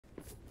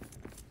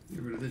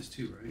Get rid of this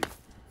too, right?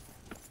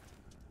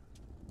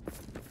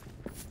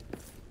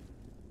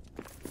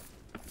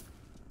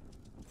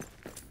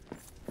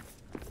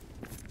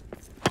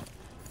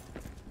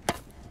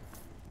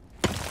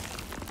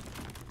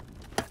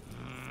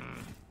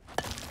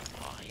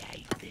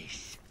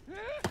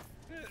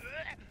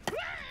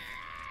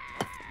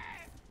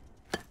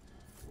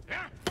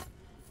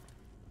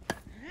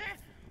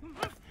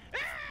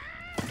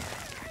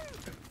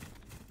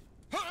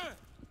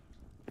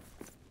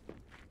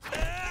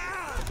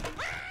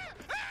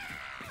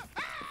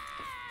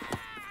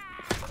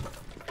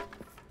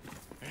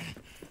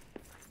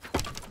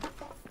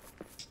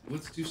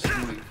 Let's do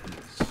something like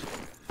this.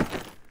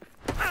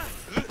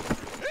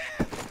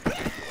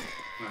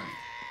 Alright.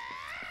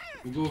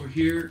 We'll go over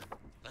here.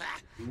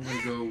 And we're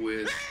gonna go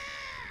with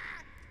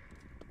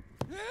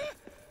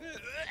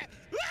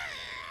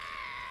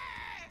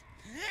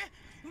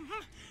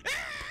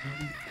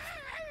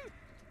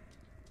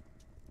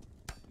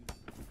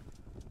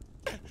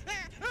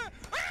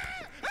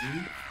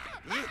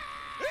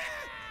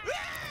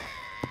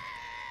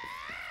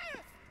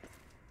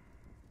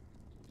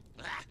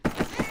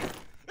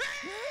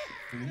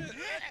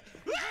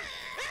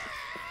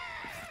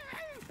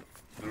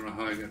I don't know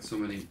how I got so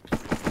many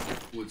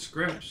wood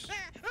scraps.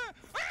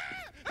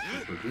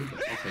 Quickly,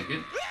 but I'll take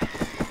it.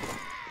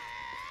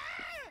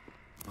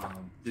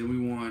 Then we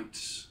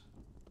want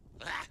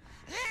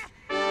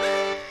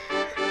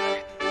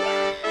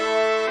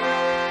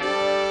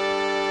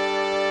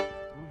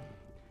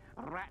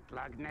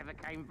never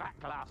came back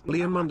last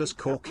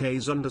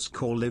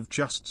Liam_K's_live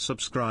just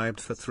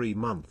subscribed for 3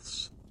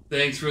 months.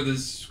 Thanks for the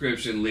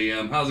subscription,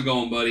 Liam. How's it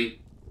going, buddy?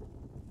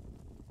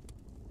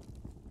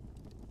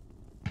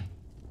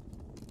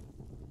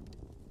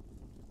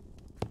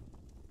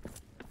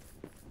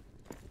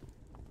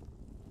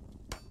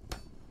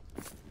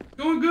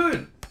 Going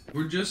good.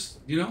 We're just,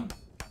 you know,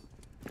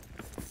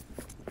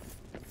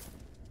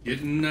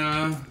 getting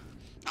I'm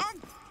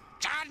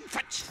done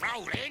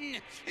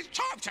patrolling. It's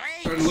time to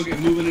eat. starting to look at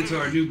moving into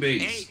our new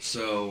base.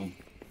 So,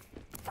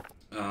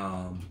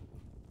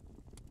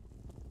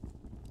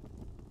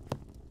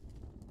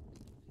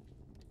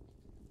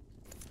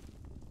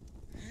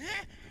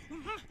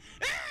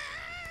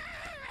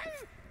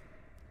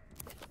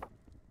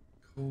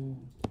 coal. Let's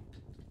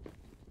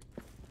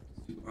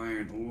do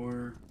iron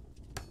ore.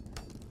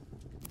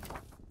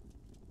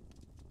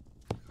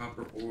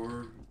 Copper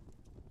ore.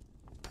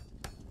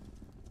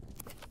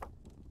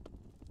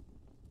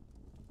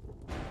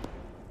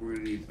 We're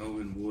gonna need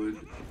elven wood.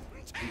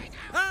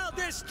 I'll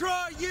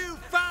destroy you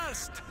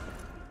first!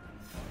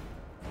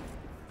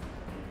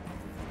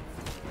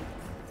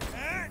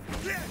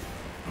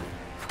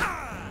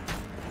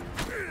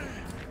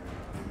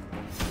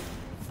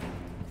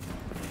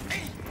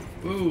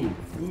 Ooh,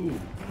 ooh.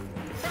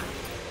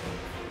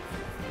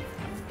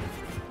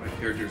 My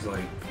character's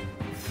like,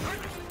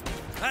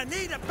 I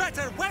need a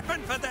better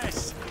weapon for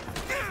this!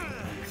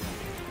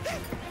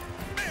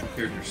 my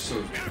character's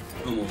so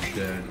almost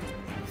dead.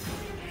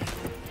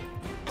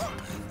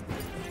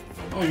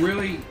 Oh,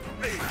 really?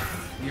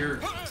 You're...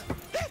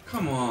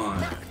 Come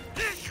on.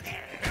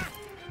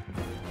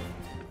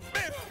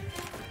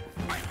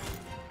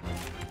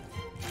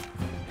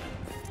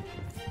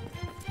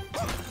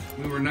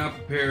 We were not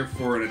prepared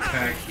for an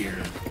attack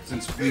here,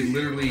 since we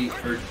literally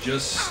are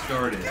just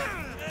started.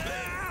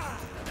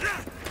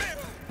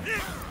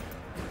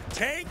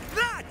 Take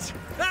that!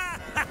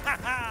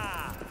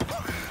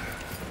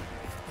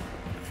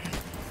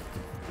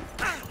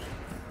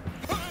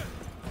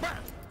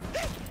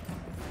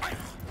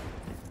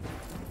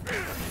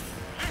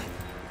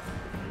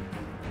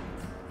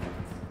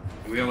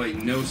 We have like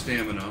no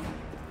stamina,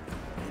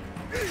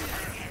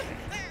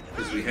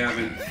 because we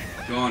haven't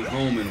gone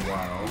home in a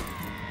while.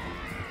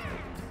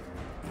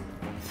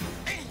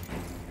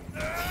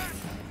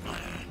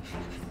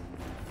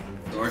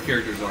 So our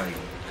character's like,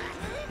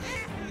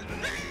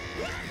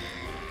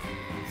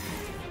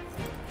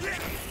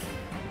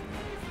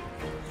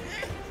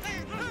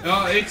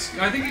 I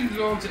think you can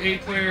go up to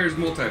 8 players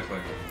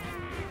multiplayer.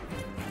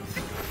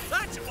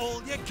 That's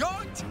all you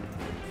got?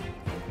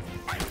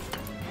 I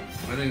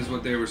think is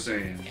what they were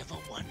saying. Never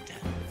wonder.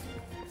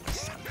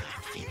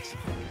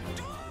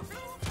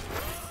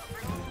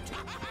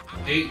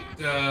 Eight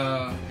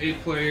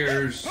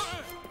players,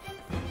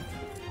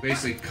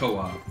 basically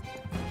co-op.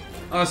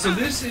 So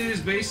this is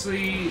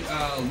basically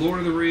Lord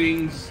of the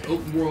Rings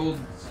open world.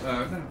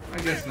 No, I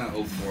guess not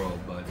open world,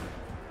 but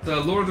the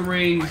Lord of the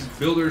Rings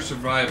builder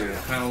survival,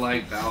 kind of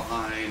like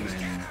Valheim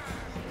and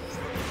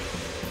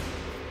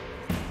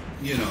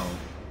you know.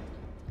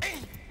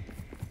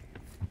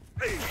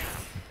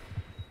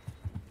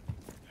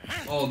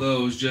 All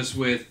those just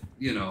with,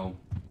 you know,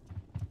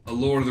 a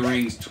Lord of the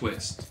Rings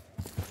twist.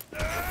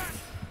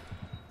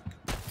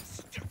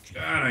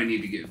 God, I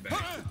need to get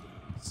back to this.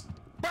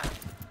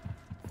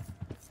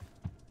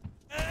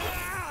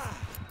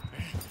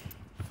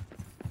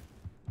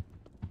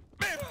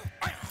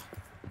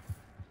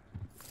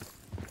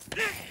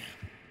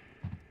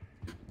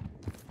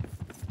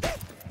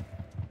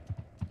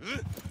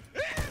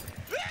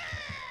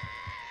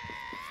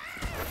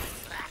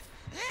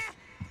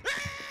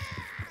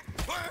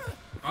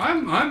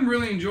 I'm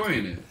really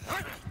enjoying it.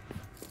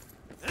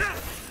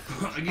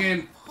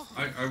 Again,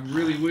 I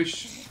really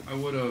wish I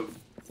would have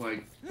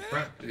like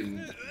prepped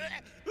and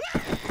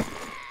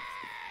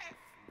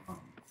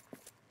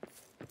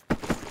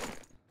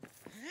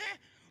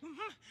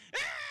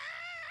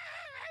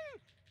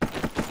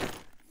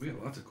we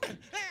have lots of cool.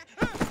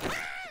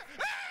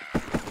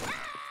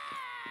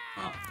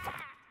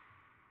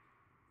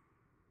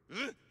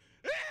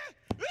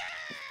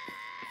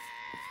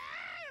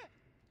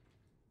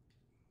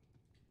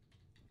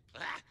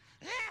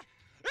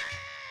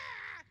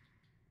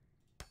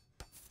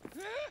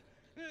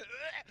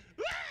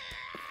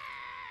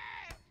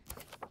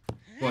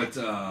 But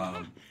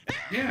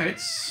yeah,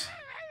 it's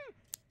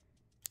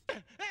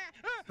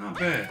not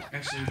bad.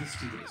 Actually, let's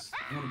do this.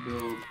 I want to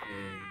build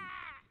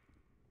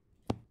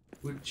a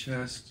wood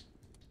chest,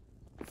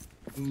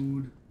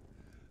 food.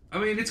 I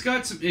mean, it's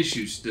got some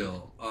issues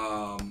still.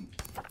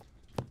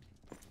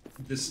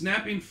 The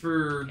snapping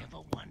for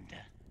Ever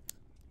wonder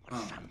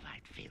what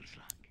sunlight feels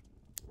like?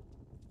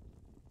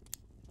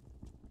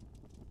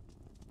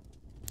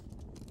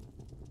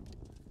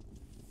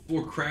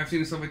 for crafting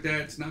and stuff like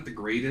that, it's not the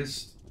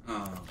greatest.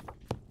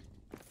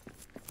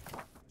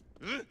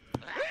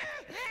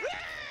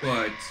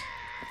 But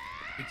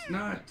it's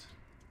not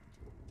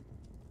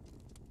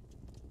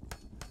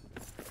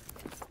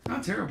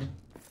terrible.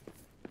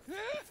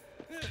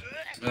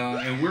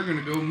 And we're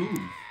gonna go move.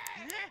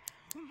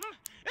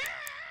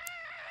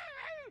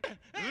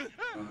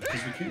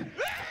 Because we can.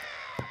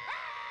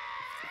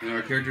 And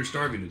our character's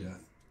starving to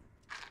death.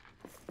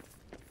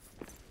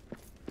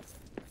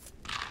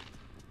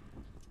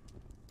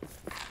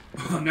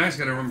 Now I just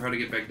gotta remember how to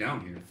get back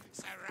down here.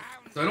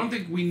 So I don't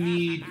think we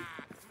need...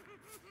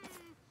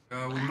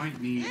 we might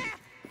need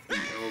the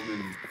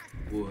elven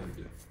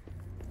wood.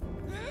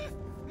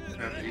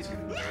 Crap, he's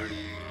getting dark.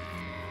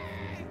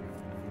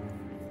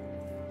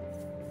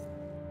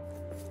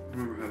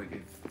 Remember how to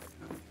get...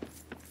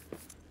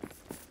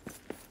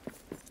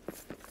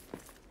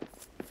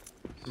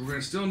 So we're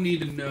gonna still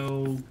need to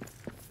know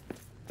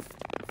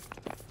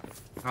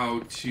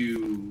how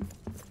to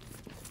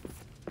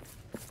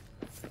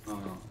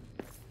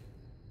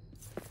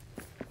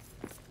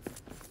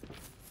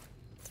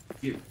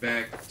get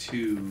back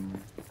to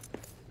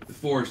the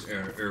forest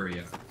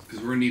area, because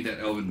we're gonna need that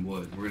elven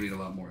wood. We're gonna need a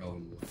lot more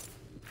elven wood.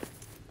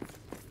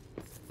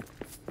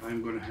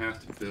 I'm gonna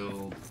have to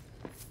build...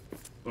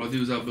 What I'll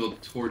do is I'll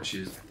build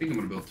torches. I think I'm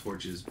gonna build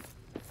torches.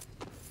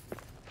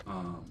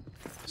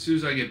 As soon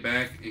as I get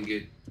back and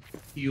get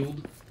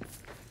healed,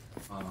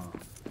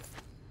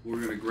 we're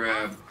gonna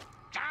grab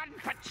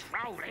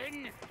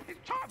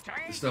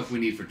the stuff we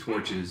need for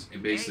torches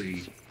and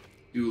basically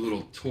do a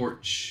little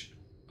torch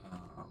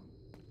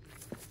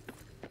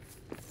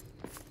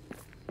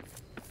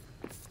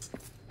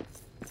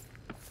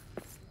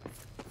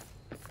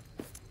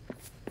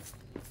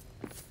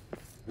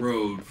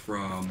road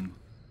from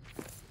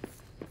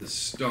the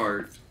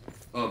start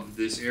of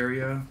this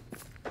area,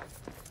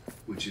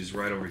 which is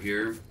right over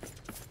here,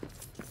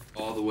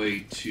 all the way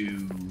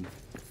to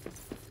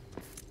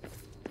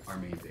our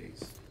main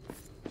base.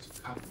 There's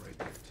a copper right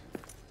there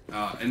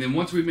too. And then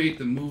once we make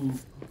the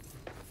move,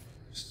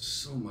 there's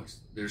so much.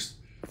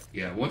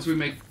 Once we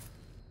make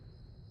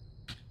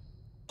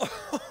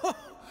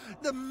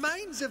the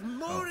mines of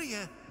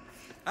Moria.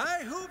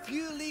 I hope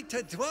you lead to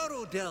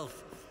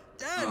Dwarodelf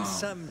and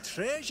some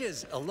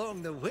treasures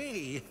along the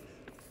way.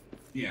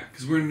 Yeah,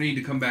 because we're gonna need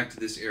to come back to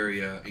this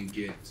area and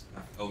get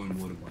elven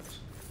wood a bunch.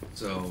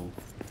 So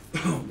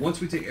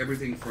once we take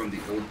everything from the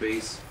old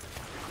base,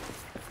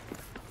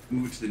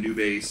 move it to the new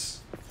base,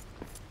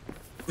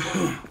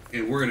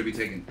 and we're gonna be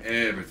taking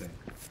everything.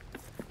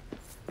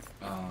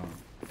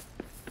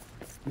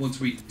 Once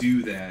we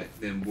do that,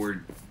 then we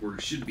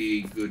should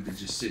be good to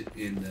just sit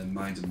in the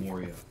mines of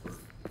Moria for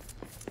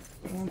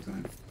a long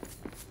time.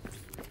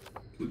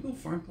 Can we build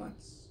farm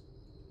plots?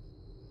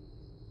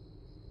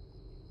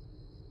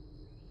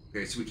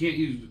 Okay, so we can't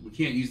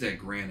use that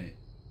granite.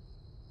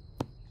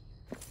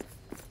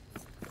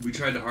 We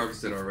tried to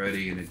harvest it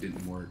already and it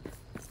didn't work.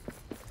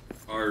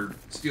 Our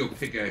steel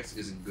pickaxe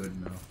isn't good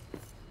enough.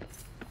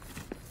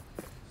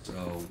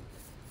 So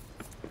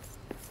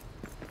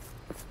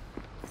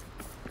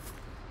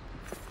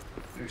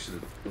I should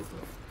have built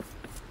up.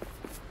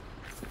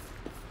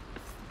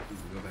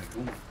 Go back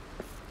home.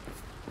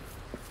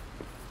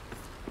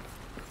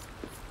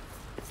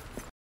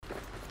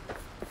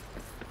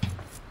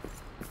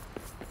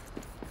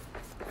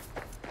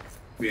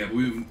 Yeah,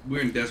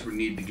 we're in desperate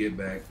need to get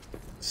back,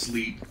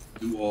 sleep,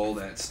 do all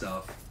that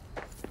stuff.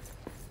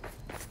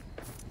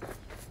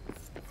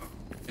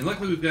 And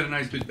luckily we've got a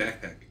nice big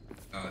backpack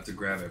to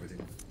grab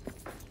everything.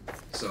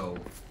 So,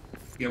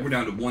 yeah, we're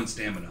down to 1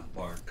 stamina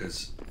bar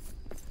because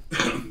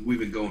we've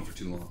been going for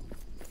too long.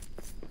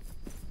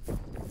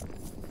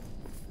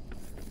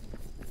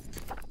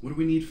 What do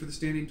we need for the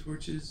standing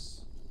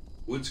torches?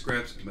 Wood,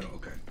 scraps, and metal.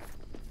 Okay.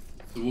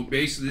 So we'll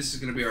basically, this is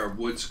going to be our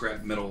wood,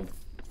 scrap, metal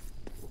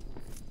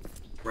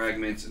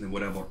fragments, and then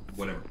whatever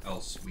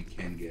else we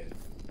can get.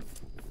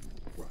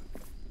 Right.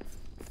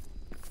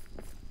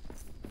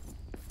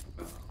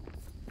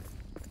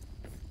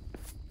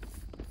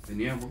 And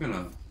yeah, we're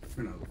gonna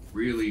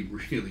really,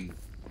 really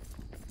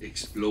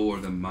explore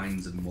the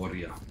mines of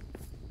Moria.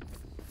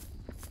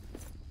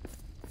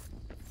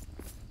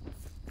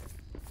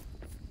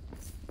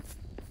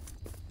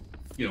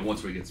 You know,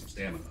 once we get some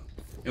stamina,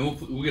 and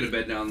we'll get a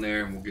bed down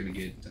there, and we're gonna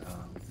get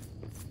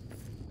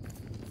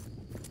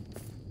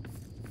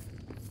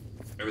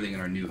everything in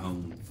our new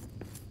home.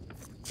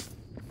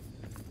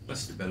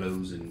 Plus the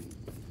bellows and,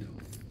 you know,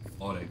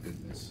 all that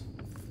goodness.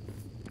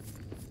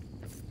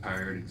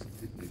 Tired,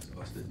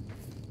 exhausted.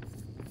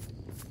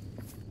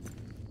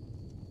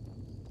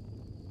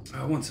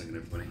 One second,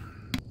 everybody.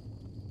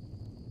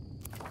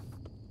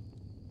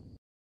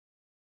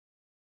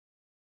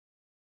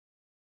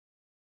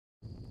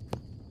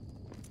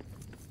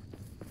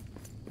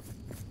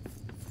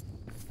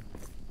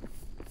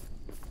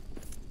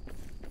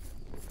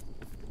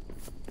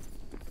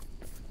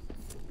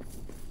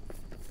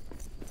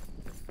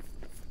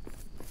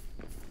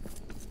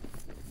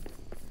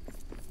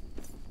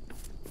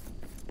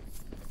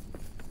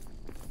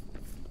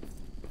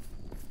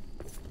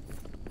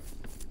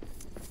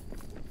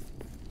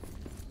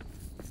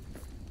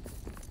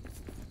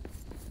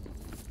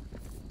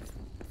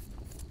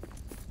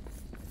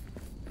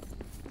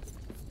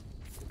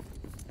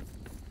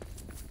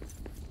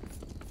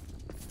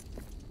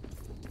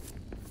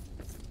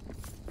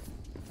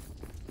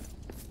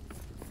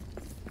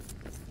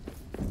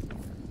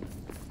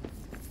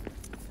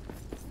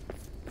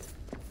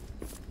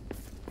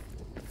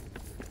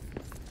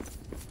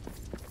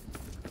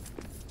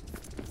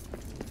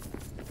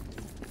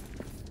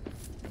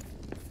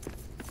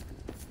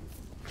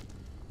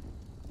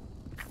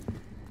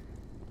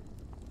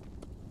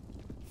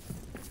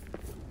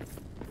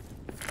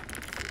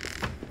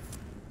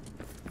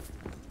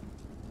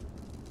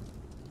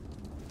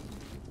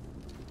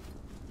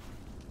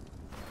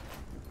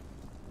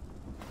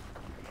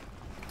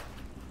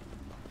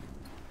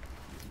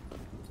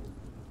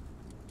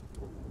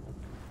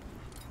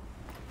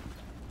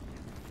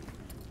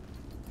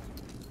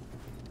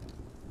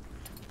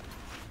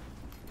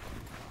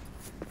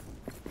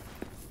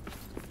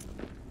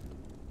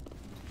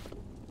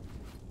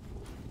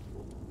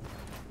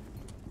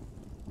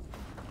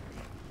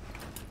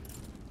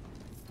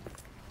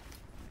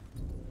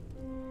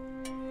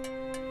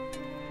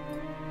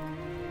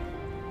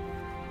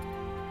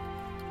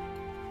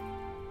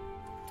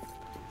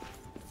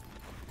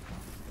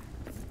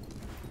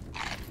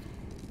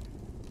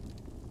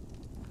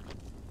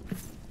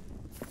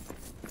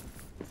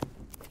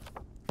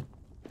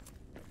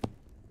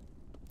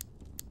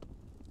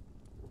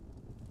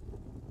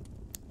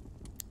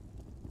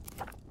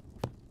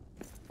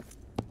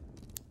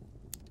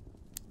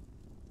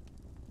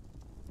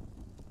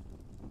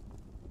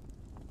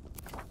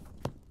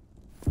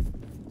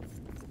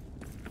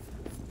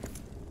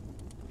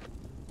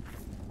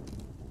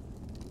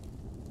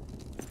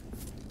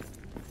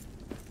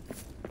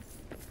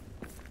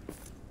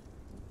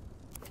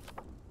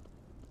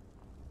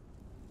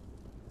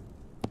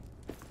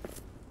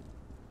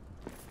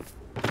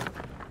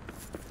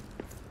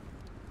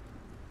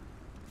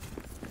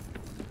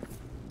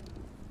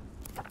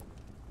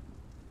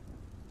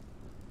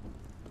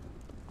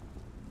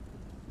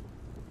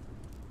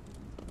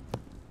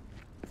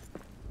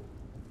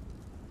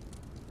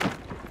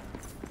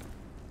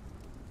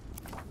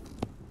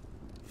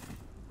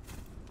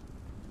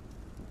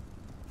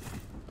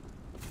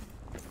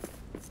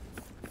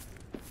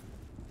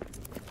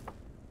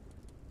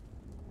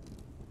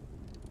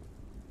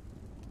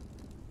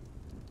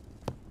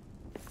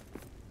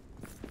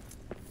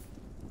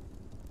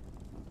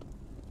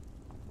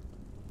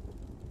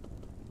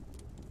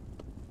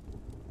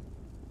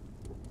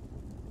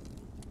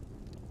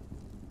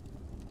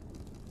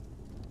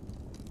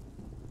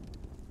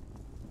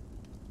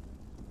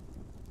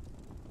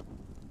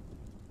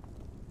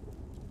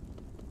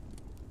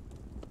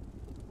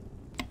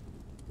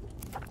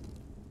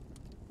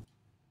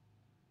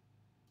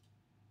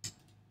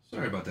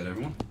 Sorry about that,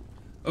 everyone.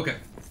 Okay.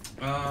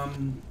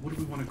 What do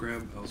we want to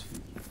grab else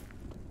from?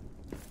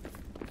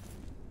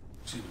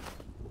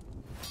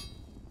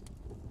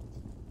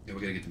 Yeah,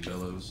 we gotta get the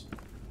bellows.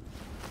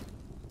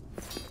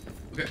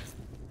 Okay.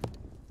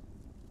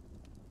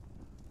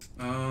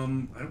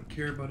 I don't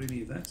care about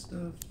any of that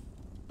stuff.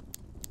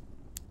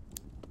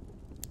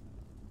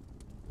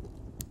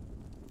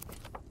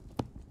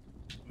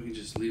 We can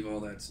just leave all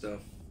that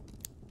stuff.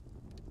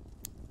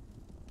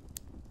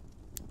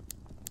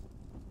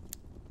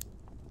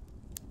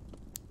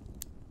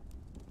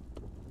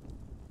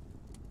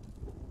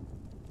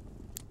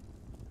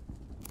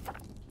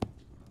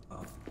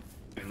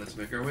 And let's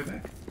make our way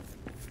back.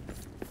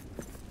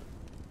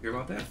 Care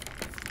about that?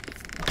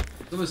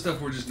 Some of the stuff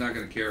we're just not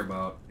going to care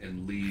about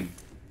and leave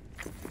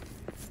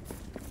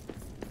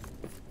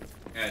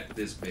at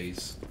this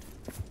base.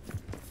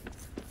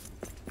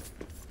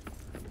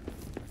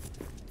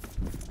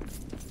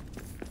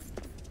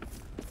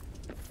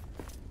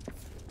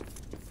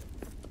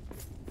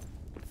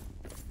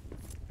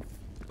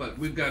 But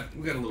we've got a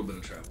little bit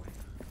of traveling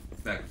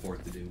back and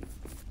forth to do.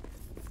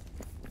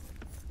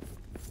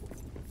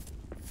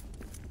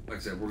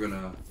 I said, we're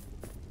gonna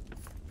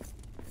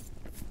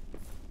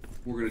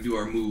do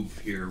our move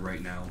here right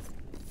now.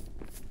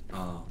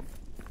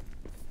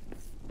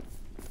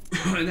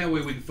 And that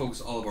way we can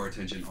focus all of our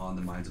attention on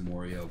the Mines of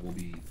Moria. We'll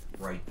be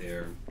right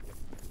there.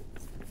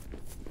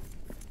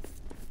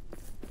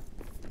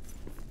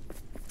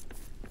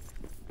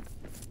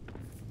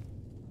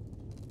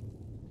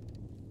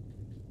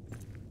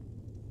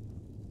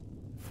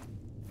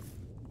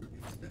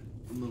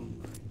 A little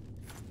light.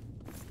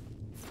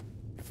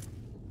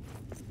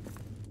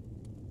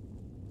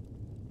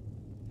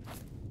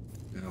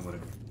 Yeah,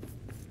 whatever.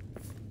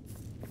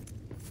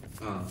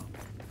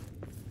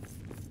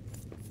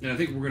 And I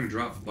think we're gonna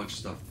drop a bunch of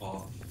stuff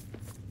off,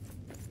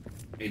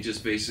 and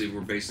just basically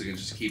we're gonna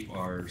just keep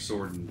our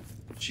sword and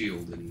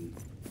shield, and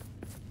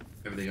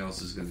everything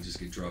else is gonna just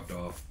get dropped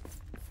off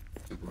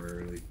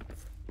temporarily.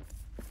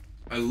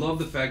 I love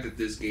the fact that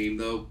this game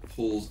though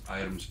pulls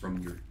items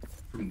from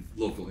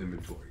local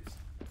inventories.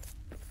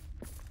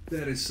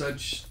 That is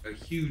such a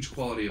huge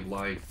quality of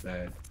life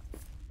that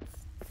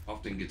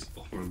often gets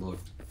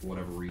overlooked for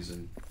whatever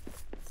reason.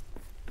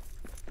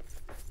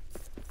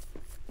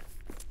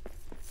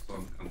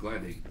 So I'm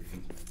glad they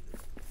implemented it.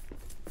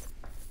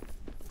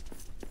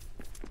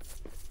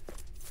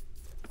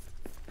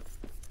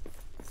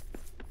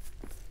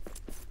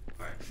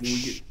 Alright, when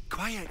we get...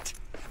 Quiet!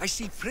 I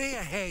see prey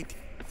ahead.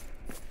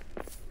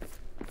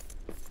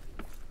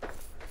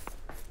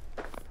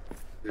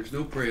 There's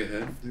no prey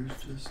ahead, there's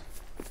just...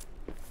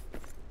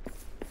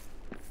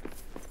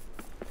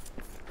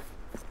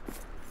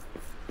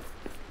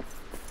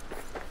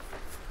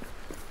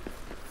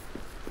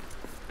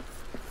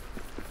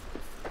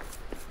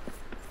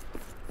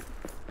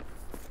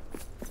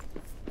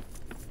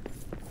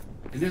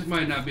 And this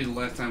might not be the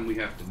last time we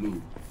have to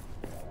move.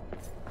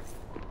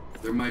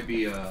 There might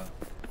be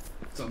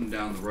something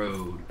down the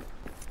road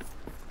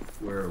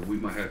where we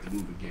might have to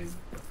move again.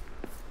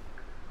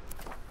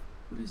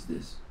 What is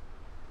this?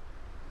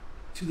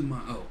 To the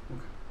mine. Oh,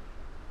 okay.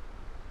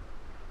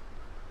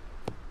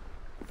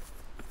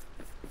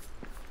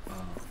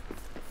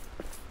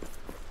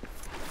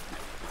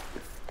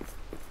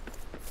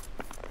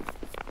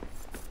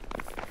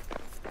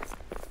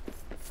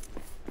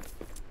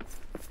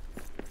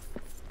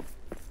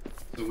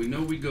 So we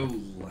know we go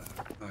left.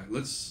 All right,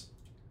 let's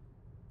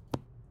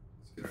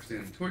get our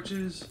standing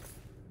torches.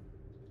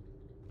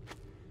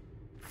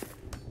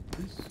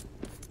 This.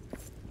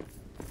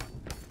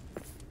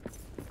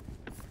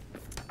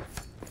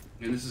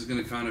 And this is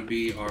going to kind of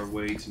be our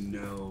way to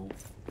know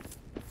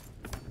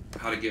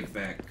how to get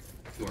back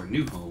to our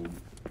new home.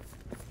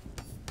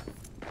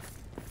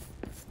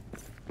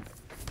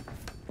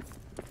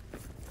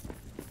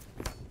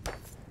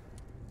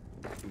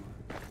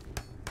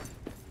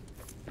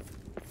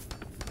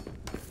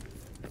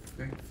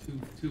 Okay,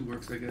 two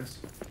works, I guess.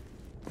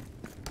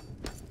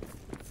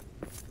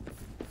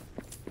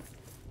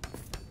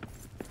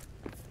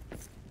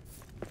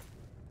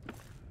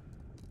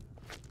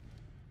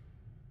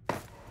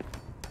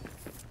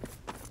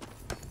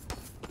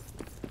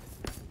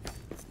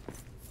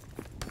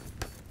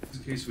 In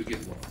case we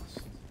get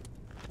lost.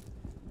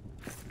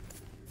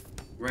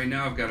 Right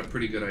now I've got a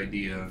pretty good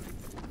idea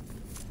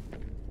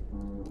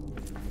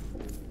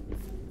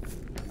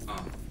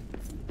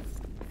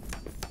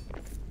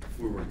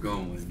where we're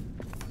going.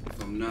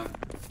 So I'm not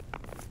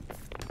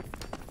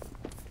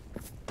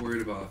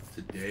worried about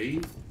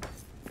today.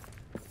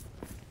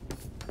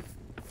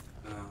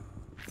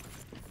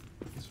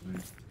 This way.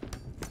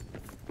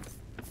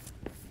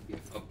 Yeah,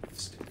 up the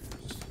stairs.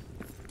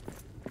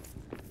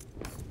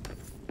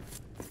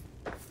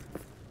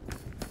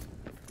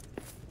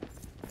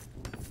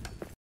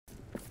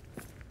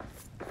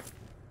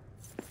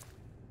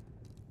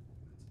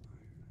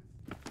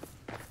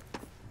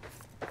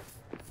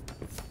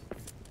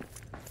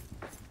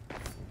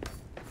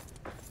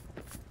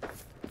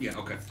 Yeah,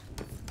 okay.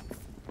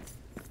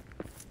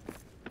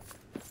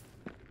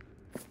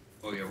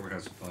 Oh yeah, we're gonna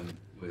have some fun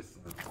with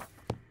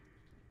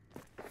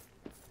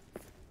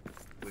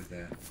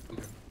that.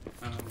 Okay.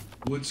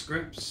 Wood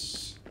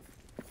scraps.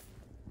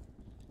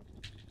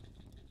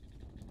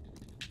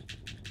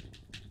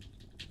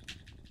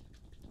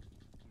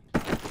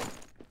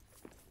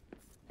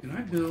 Can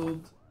I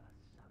build?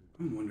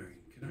 I'm wondering,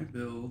 can I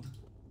build?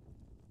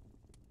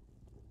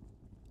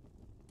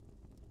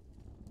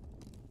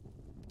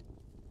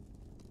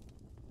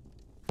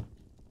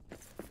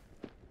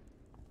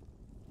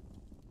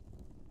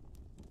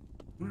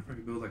 I wonder if I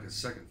could build like a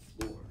second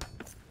floor.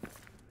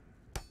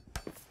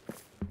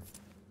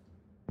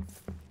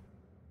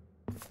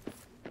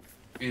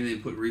 And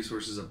then put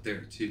resources up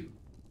there too.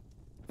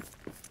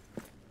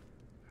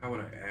 How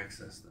would I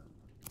access them?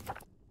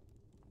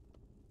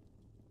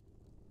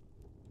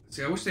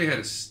 See, I wish they had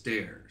a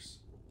stairs.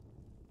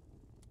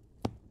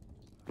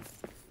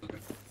 Okay,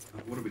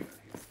 what do we got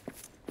here?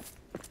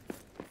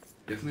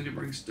 Definitely didn't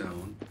bring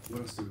stone.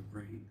 What else do we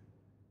bring?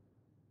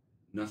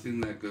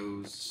 Nothing that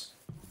goes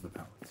on the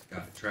pallets.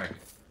 Got it. Track it.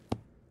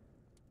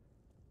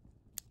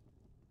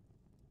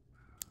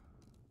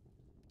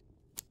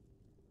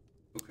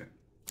 Okay.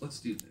 let's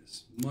do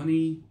this.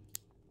 Money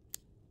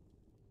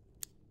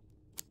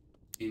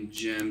and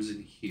gems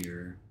in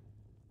here.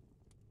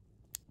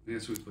 I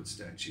guess we put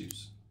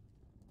statues.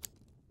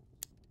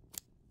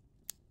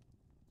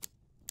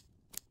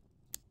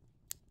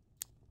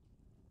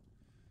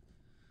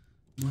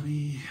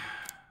 Money.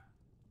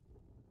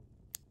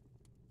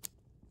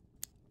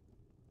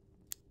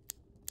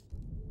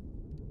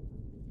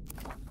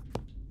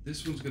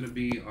 This one's going to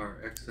be our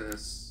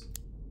excess.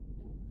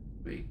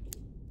 Wait.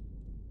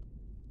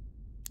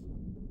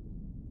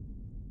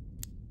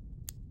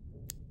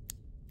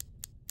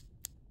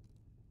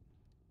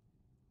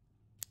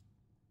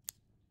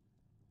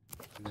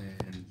 And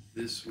then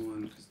this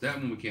one, because that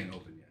one we can't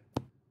open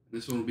yet.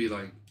 This one will be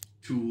like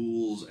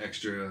tools,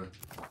 extra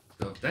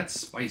stuff. That's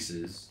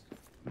spices.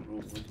 I don't know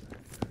what that is.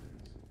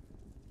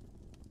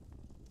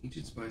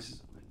 Ancient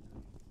spices.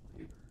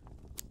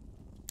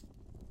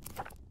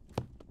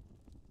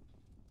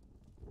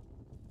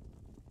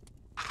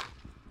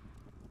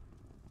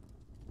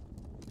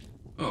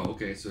 Oh,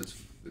 okay, so it's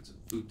a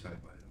food type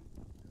item.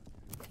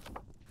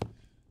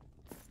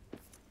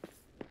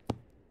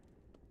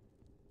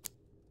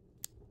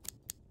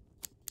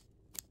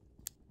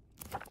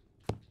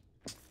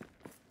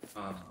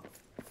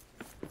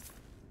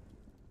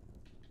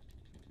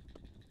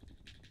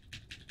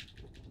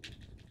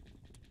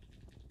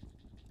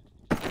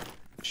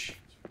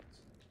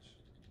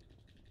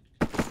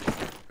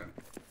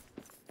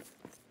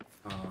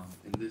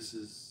 And this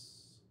is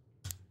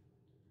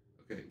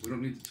okay. We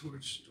don't need the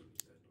torch.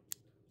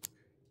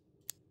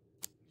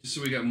 Just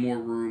so we got more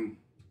room.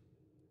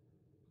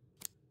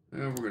 We're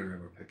gonna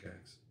grab our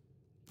pickaxe.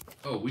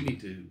 Oh, we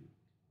need to.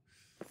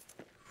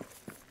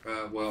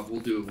 Well,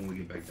 we'll do it when we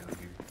get back down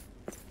here.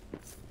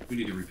 We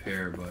need to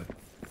repair, but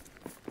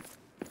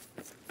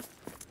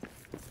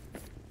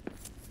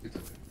it's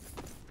okay.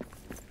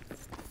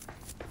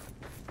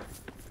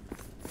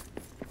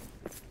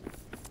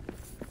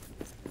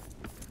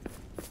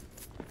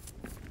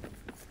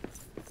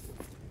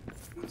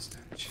 One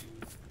statue.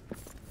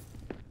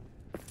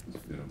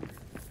 Let's get over here.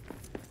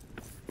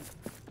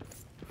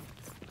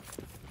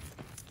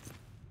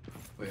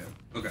 Oh yeah.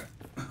 Okay.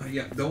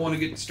 Yeah. Don't want to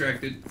get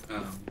distracted.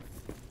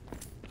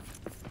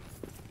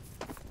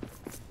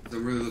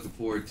 I'm really looking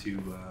forward to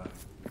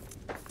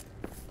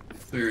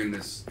clearing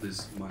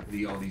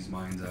all these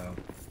mines out.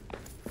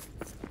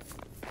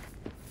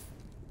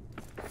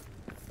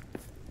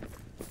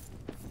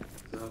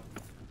 So,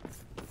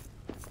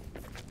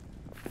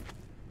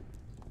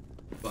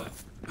 but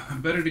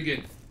better to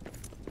get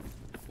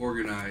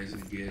organized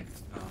and get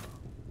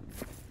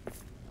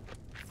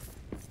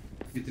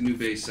the new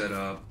base set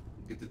up.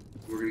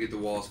 We're gonna get the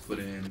walls put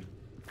in.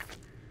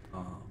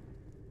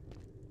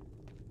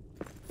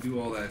 Do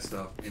all that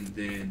stuff, and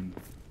then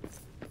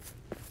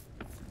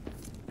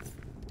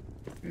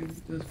okay,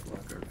 it does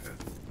block our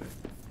path a little bit.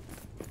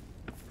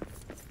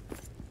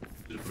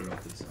 Should have put it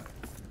off this side.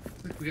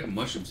 Looks like we got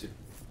mushrooms here.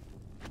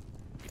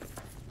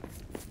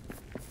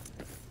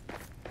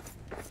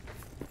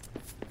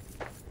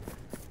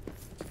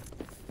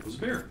 There's a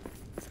bear.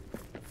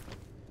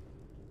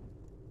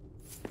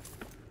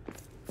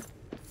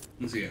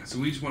 Let's see, yeah. So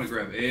we just want to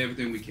grab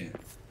everything we can.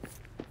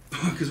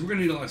 Because we're going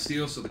to need a lot of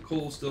steel, so the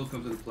coal still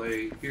comes into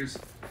play.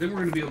 Then we're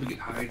going to be able to get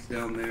hides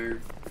down there.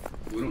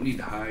 We don't need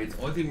the hides.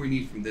 The only thing we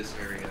need from this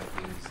area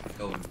is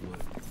elven wood.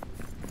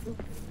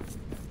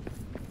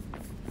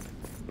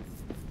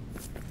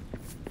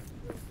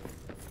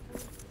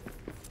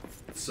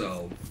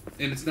 So,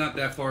 and it's not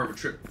that far of a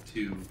trip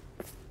to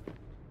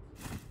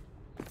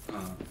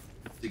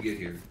get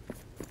here.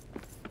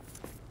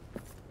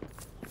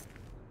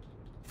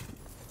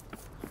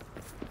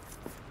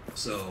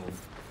 So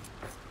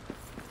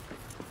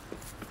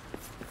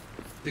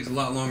it takes a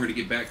lot longer to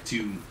get back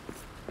to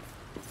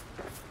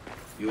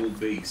the old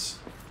base.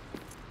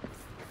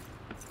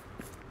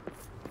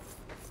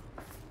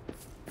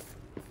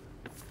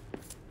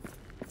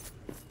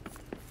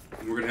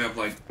 And we're gonna have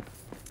like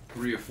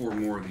 3 or 4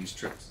 more of these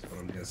trips, is what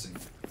I'm guessing.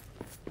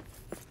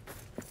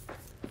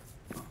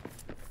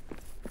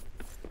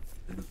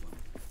 And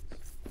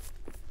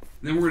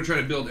then we're gonna try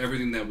to build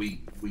everything that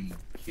we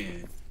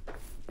can.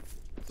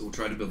 So we'll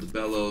try to build the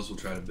bellows, we'll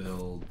try to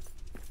build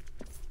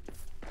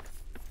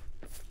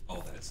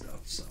all that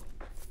stuff, so.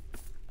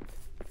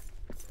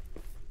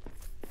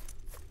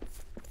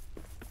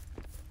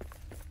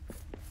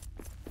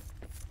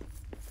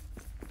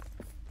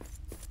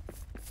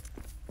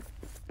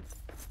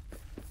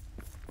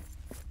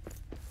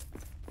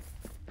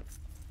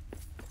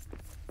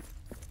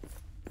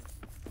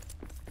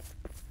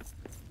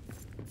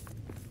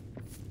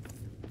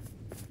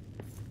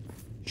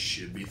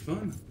 Should be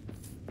fun.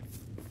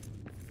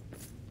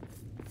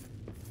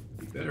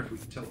 Be better if we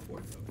could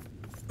teleport though.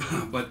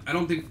 But I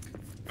don't think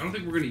we're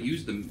going to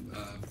use the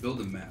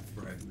build a map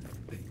for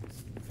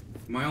things.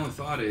 My only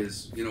thought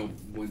is, you know,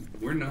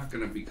 we're not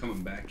going to be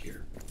coming back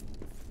here.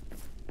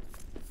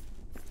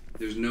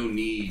 There's no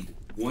need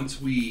once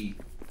we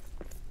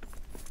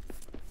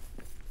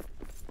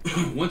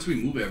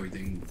move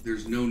everything.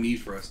 There's no need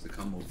for us to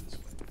come over this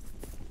way.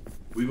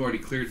 we've already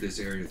cleared this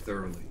area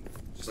thoroughly.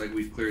 Just like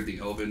we've cleared the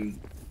Elven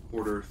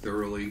Quarter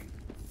thoroughly.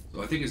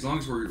 So I think as long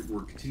as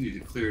we're continuing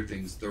to clear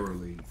things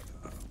thoroughly,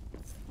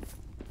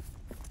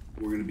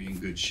 we're going to be in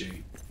good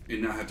shape.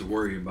 And not have to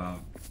worry about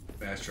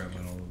fast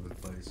traveling all over the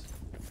place.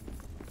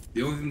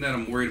 The only thing that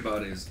I'm worried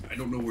about is I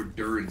don't know where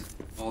Durin's,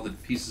 all the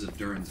pieces of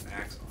Durin's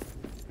axe are.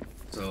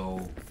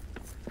 So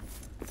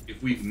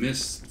if we've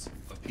missed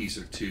a piece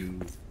or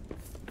two,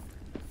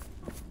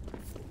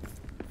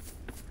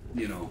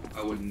 you know,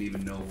 I wouldn't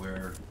even know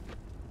where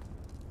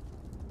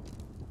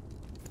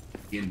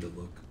in to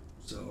look.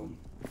 So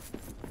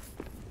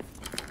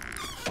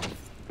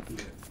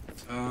okay.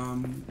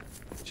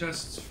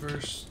 Chests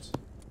first.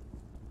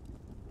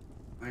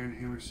 Iron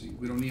hammer seat.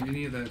 We don't need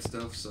any of that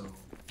stuff, so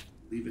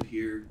leave it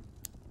here.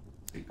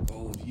 Take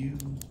all of you.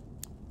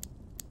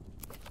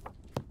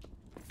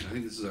 I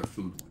think this is our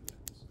food one.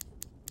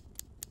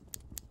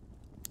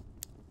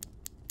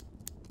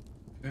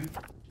 Okay.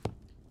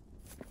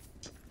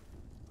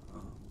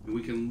 And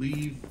we can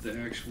leave the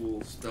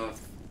actual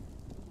stuff.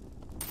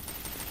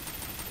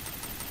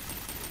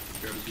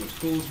 Grab as much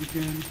coal as we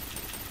can.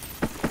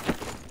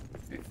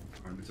 Okay,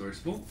 our inventory's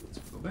full. Let's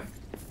go back.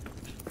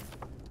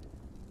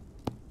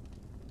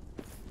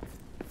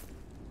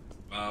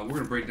 We're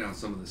going to break down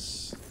some of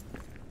this.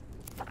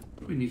 What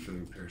do we need for the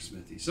repair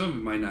smithy? Some of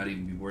it might not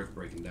even be worth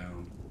breaking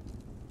down.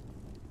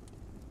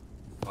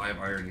 5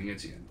 iron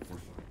ingots again. We're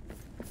fine.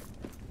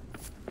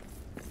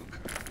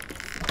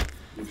 Okay.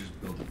 We'll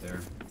just build it there.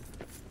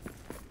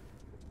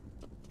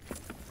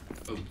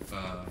 Oh,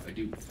 I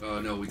do.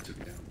 No, we took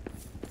it down.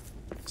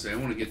 Say, I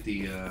want to get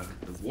the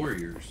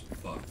warriors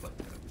buff, but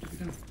we took it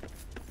down.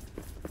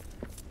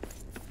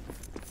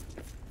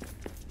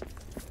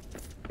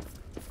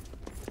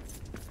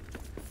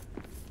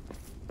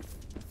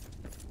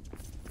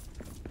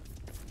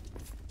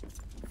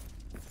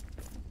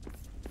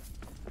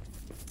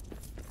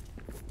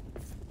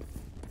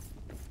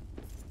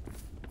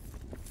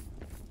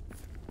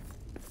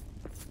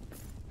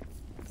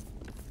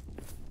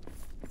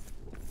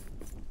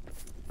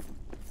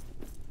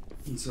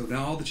 And so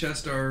now all the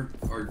chests are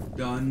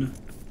done.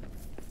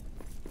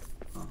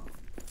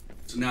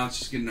 So now it's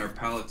just getting our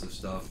pallets of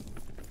stuff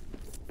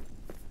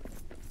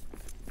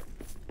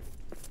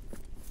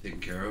taken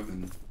care of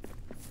and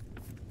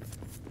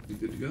be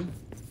good to go.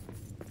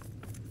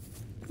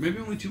 Maybe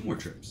only 2 more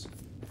trips.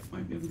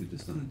 Might be able to get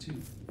this done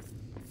in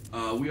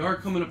 2. We are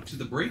coming up to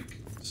the break,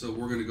 so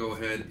we're going to go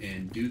ahead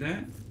and do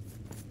that.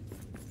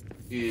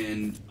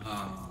 And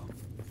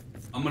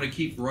I'm going to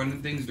keep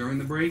running things during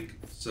the break,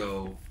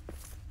 so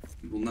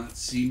you will not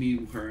see me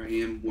where I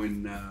am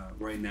when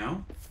right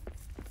now.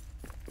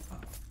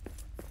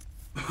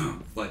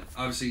 But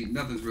obviously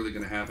nothing's really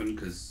going to happen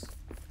because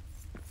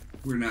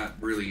we're not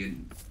really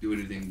doing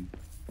anything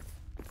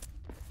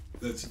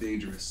that's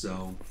dangerous.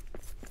 So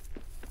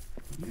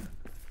yeah,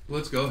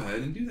 let's go ahead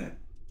and do that.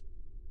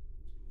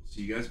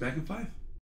 See you guys back in 5.